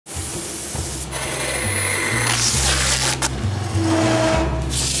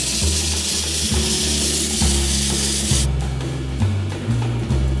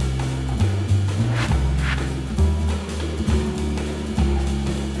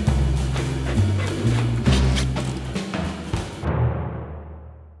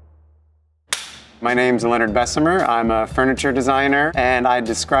My name's Leonard Bessemer. I'm a furniture designer, and I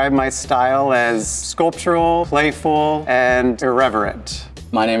describe my style as sculptural, playful, and irreverent.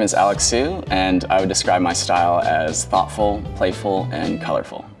 My name is Alex Hsu, and I would describe my style as thoughtful, playful, and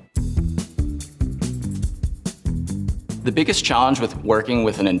colorful. The biggest challenge with working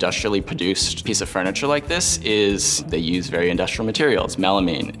with an industrially produced piece of furniture like this is they use very industrial materials,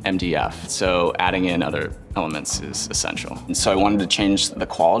 melamine, MDF, so adding in other elements is essential. And so I wanted to change the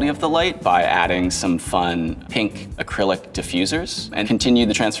quality of the light by adding some fun pink acrylic diffusers and continue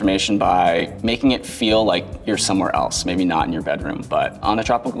the transformation by making it feel like you're somewhere else, maybe not in your bedroom, but on a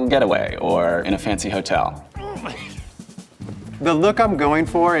tropical getaway or in a fancy hotel. The look I'm going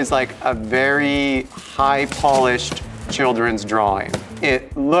for is like a very high polished children's drawing.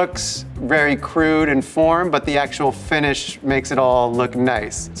 It looks very crude in form, but the actual finish makes it all look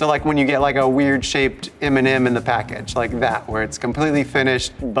nice. So like when you get like a weird shaped M&M in the package, like that, where it's completely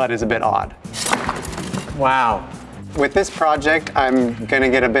finished, but is a bit odd. Wow. With this project, I'm gonna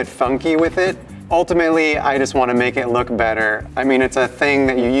get a bit funky with it. Ultimately, I just want to make it look better. I mean, it's a thing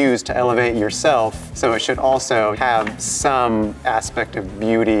that you use to elevate yourself, so it should also have some aspect of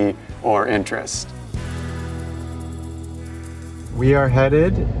beauty or interest. We are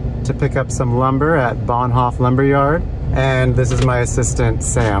headed to pick up some lumber at Bonhoff Lumberyard, and this is my assistant,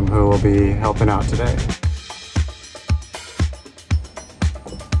 Sam, who will be helping out today.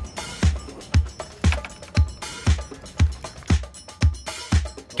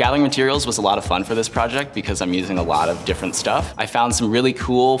 Gathering materials was a lot of fun for this project because I'm using a lot of different stuff. I found some really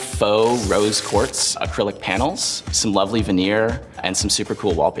cool faux rose quartz acrylic panels, some lovely veneer, and some super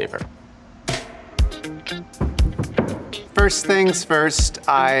cool wallpaper. First things first,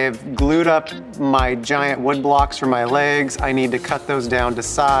 I've glued up my giant wood blocks for my legs. I need to cut those down to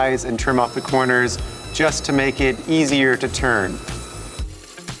size and trim off the corners just to make it easier to turn.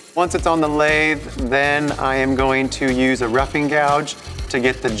 Once it's on the lathe, then I am going to use a roughing gouge to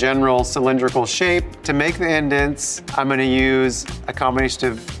get the general cylindrical shape. To make the indents, I'm going to use a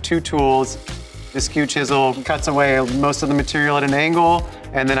combination of two tools. The skew chisel cuts away most of the material at an angle,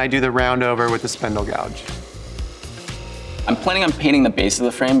 and then I do the round over with the spindle gouge. I'm planning on painting the base of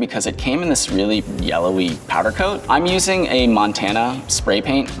the frame because it came in this really yellowy powder coat. I'm using a Montana spray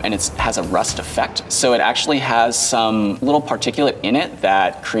paint and it has a rust effect. So it actually has some little particulate in it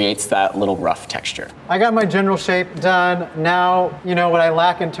that creates that little rough texture. I got my general shape done. Now, you know, what I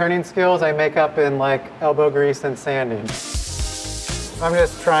lack in turning skills, I make up in like elbow grease and sanding. I'm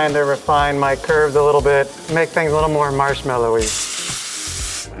just trying to refine my curves a little bit, make things a little more marshmallowy.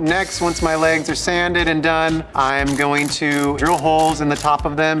 Next, once my legs are sanded and done, I'm going to drill holes in the top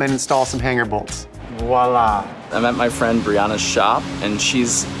of them and install some hanger bolts. Voila. I'm at my friend Brianna's shop and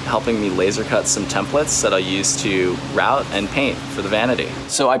she's helping me laser cut some templates that I'll use to route and paint for the Vanity.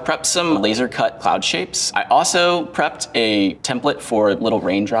 So I prepped some laser cut cloud shapes. I also prepped a template for little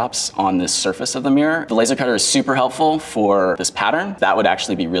raindrops on the surface of the mirror. The laser cutter is super helpful for this pattern. That would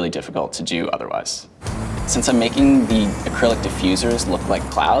actually be really difficult to do otherwise. Since I'm making the acrylic diffusers look like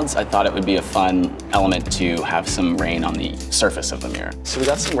clouds, I thought it would be a fun element to have some rain on the surface of the mirror. So we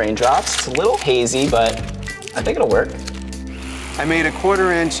got some raindrops. It's a little hazy, but I think it'll work. I made a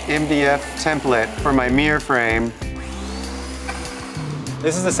 1/4-inch MDF template for my mirror frame.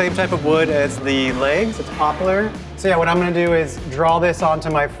 This is the same type of wood as the legs, it's poplar. So yeah, what I'm gonna do is draw this onto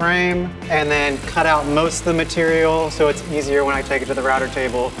my frame and then cut out most of the material so it's easier when I take it to the router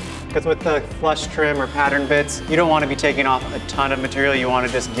table. Because with the flush trim or pattern bits, you don't want to be taking off a ton of material. You want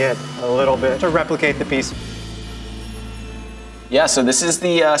to just get a little bit to replicate the piece. Yeah, so this is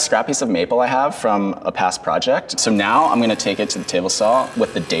the scrap piece of maple I have from a past project. So now I'm gonna take it to the table saw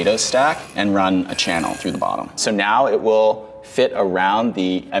with the dado stack and run a channel through the bottom. So now it will fit around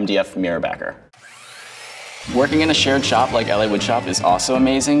the MDF mirror backer. Working in a shared shop like LA Woodshop is also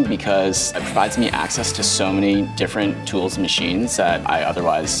amazing because it provides me access to so many different tools and machines that I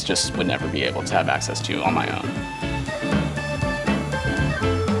otherwise just would never be able to have access to on my own.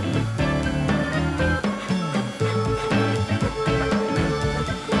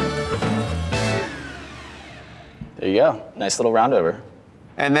 There you go, nice little roundover.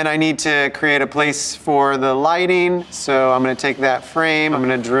 And then I need to create a place for the lighting. So I'm gonna take that frame, I'm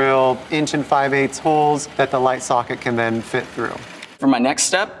gonna drill 1 5/8 holes that the light socket can then fit through. For my next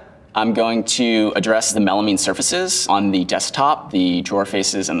step, I'm going to address the melamine surfaces on the desktop, the drawer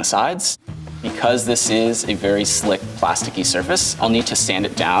faces, and the sides. Because this is a very slick, plasticky surface, I'll need to sand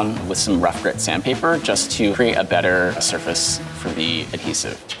it down with some rough grit sandpaper just to create a better surface for the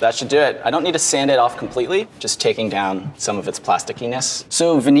adhesive. That should do it. I don't need to sand it off completely, just taking down some of its plasticiness.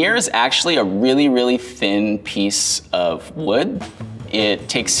 So veneer is actually a really, really thin piece of wood. It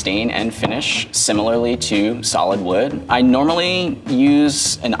takes stain and finish similarly to solid wood. I normally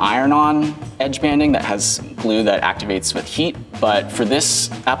use an iron-on edge banding that has glue that activates with heat, but for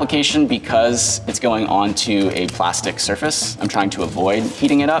this application, because it's going onto a plastic surface, I'm trying to avoid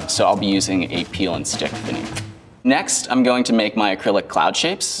heating it up, so I'll be using a peel and stick veneer. Next, I'm going to make my acrylic cloud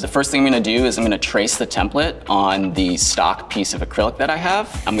shapes. The first thing I'm gonna do is I'm gonna trace the template on the stock piece of acrylic that I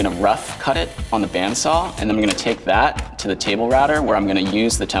have. I'm gonna rough cut it on the bandsaw, and then I'm gonna take that to the table router where I'm gonna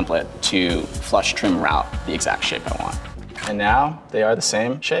use the template to flush trim route the exact shape I want. And now they are the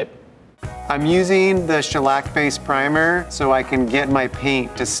same shape. I'm using the shellac-based primer so I can get my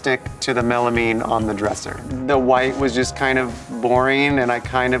paint to stick to the melamine on the dresser. The white was just kind of boring, and I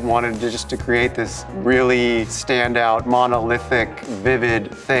kind of wanted to create this really standout, monolithic,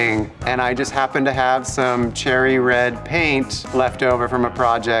 vivid thing. And I just happened to have some cherry red paint left over from a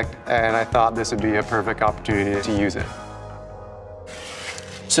project, and I thought this would be a perfect opportunity to use it.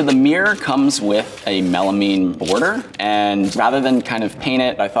 So the mirror comes with a melamine border, and rather than kind of paint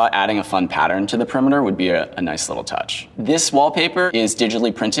it, I thought adding a fun pattern to the perimeter would be a nice little touch. This wallpaper is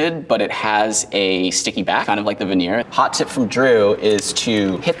digitally printed, but it has a sticky back, kind of like the veneer. Hot tip from Drew is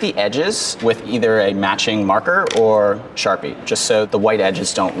to hit the edges with either a matching marker or Sharpie, just so the white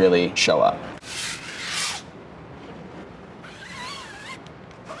edges don't really show up.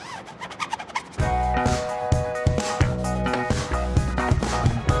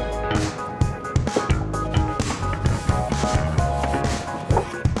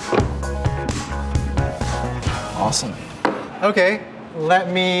 Awesome. Okay,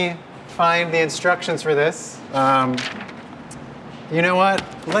 let me find the instructions for this. You know what?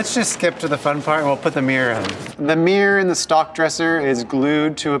 Let's just skip to the fun part and we'll put the mirror in. The mirror in the stock dresser is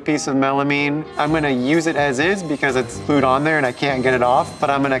glued to a piece of melamine. I'm gonna use it as is because it's glued on there and I can't get it off, but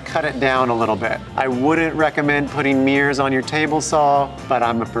I'm gonna cut it down a little bit. I wouldn't recommend putting mirrors on your table saw, but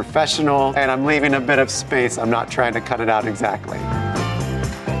I'm a professional and I'm leaving a bit of space. I'm not trying to cut it out exactly.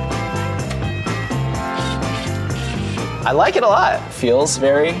 I like it a lot. It feels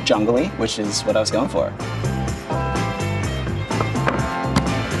very jungly, which is what I was going for.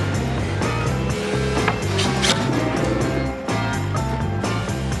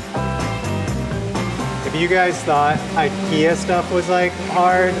 If you guys thought IKEA stuff was like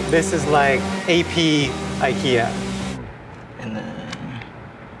hard, this is like AP IKEA. And then,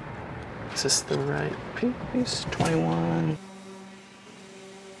 is this the right piece? 21.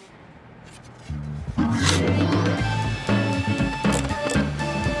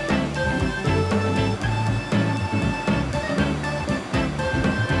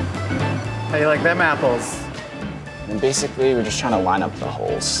 How you like them apples? And basically, we're just trying to line up the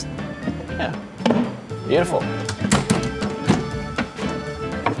holes. Yeah, beautiful.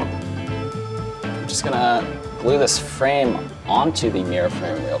 I'm just gonna glue this frame onto the mirror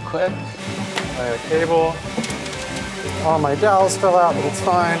frame real quick. I have a cable. All my dowels fell out, but it's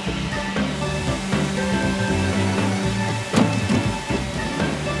fine.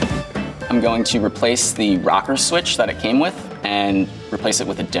 I'm going to replace the rocker switch that it came with and replace it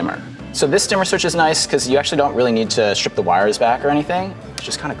with a dimmer. So this dimmer switch is nice because you actually don't really need to strip the wires back or anything. It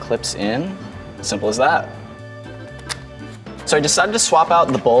just kind of clips in, simple as that. So I decided to swap out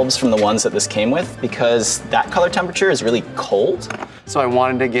the bulbs from the ones that this came with because that color temperature is really cold. So I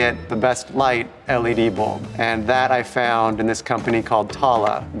wanted to get the best light LED bulb, and that I found in this company called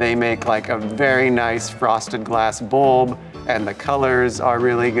Tala. They make like a very nice frosted glass bulb, and the colors are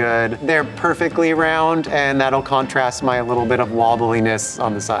really good. They're perfectly round, and that'll contrast my little bit of wobbliness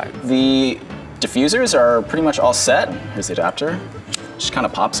on the side. The diffusers are pretty much all set. Here's the adapter. Just kind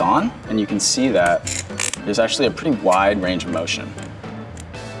of pops on, and you can see that there's actually a pretty wide range of motion.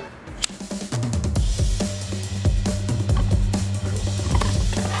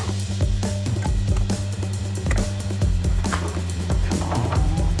 Come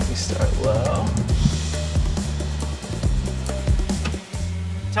on, we start low.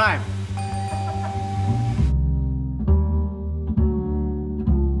 Time.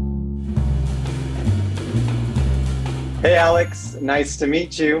 Hey Alex, nice to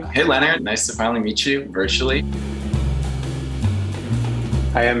meet you. Hey Leonard, nice to finally meet you virtually.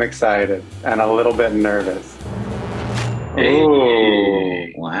 I am excited and a little bit nervous. Hey,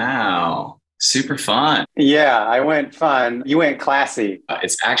 Ooh. wow, super fun. Yeah, I went fun. You went classy.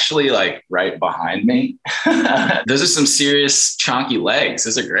 It's actually like right behind me. Those are some serious chonky legs.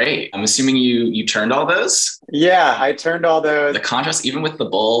 Those are great. I'm assuming you turned all those? Yeah, I turned all those. The contrast, even with the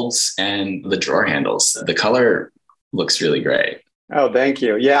bulbs and the drawer handles, the color looks really great. Oh, thank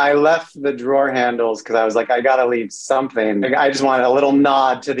you. Yeah, I left the drawer handles because I was like, I gotta leave something. Like, I just wanted a little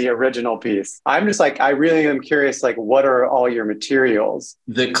nod to the original piece. I'm just like, I really am curious, like, what are all your materials?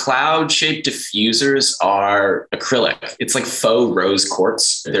 The cloud-shaped diffusers are acrylic. It's like faux rose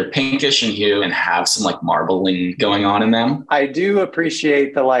quartz. They're pinkish in hue and have some like marbling going on in them. I do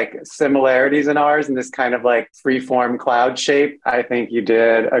appreciate the like similarities in ours and this kind of like freeform cloud shape. I think you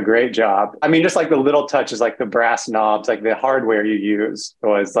did a great job. I mean, just like the little touches, like the brass knobs, like the hardware you used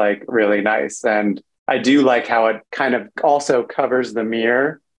was like really nice. And I do like how it kind of also covers the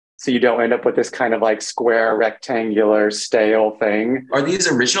mirror. So you don't end up with this kind of like square, rectangular, stale thing. Are these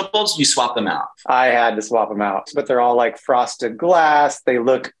original bulbs? You swap them out? I had to swap them out, but they're all like frosted glass. They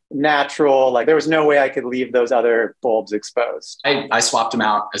look natural. Like there was no way I could leave those other bulbs exposed. I swapped them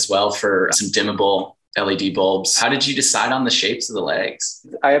out as well for some dimmable LED bulbs. How did you decide on the shapes of the legs?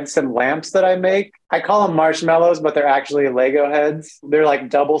 I have some lamps that I make. I call them marshmallows, but they're actually Lego heads. They're like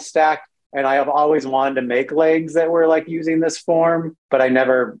double stacked. And I have always wanted to make legs that were like using this form, but I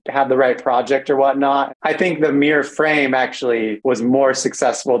never had the right project or whatnot. I think the mere frame actually was more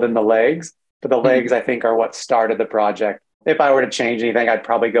successful than the legs, but the legs I think are what started the project. If I were to change anything, I'd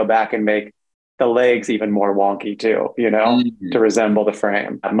probably go back and make the legs even more wonky too, you know, to resemble the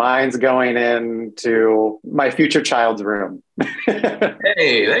frame. Mine's going into my future child's room.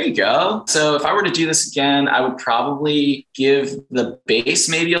 Hey, there you go. So if I were to do this again, I would probably give the base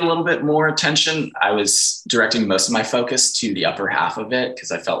maybe a little bit more attention. I was directing most of my focus to the upper half of it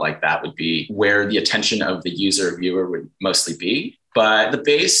because I felt like that would be where the attention of the user or viewer would mostly be. But the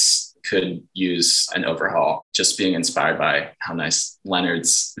base could use an overhaul, just being inspired by how nice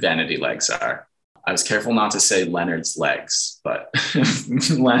Leonard's vanity legs are. I was careful not to say Leonard's legs, but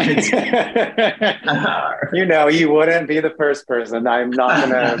Leonard's. You know, you wouldn't be the first person. I'm not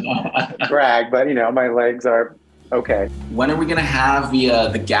going to brag, but you know, my legs are okay. When are we going to have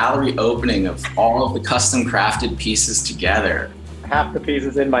the gallery opening of all of the custom crafted pieces together? Half the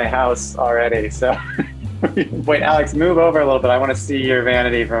pieces in my house already, so. Wait, Alex, move over a little bit. I want to see your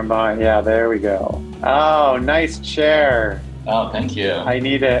vanity from behind. Yeah, there we go. Oh, nice chair. Oh, thank you. I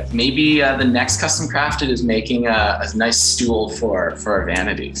need it. Maybe the next custom crafted is making a nice stool for our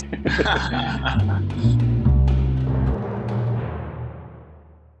vanities.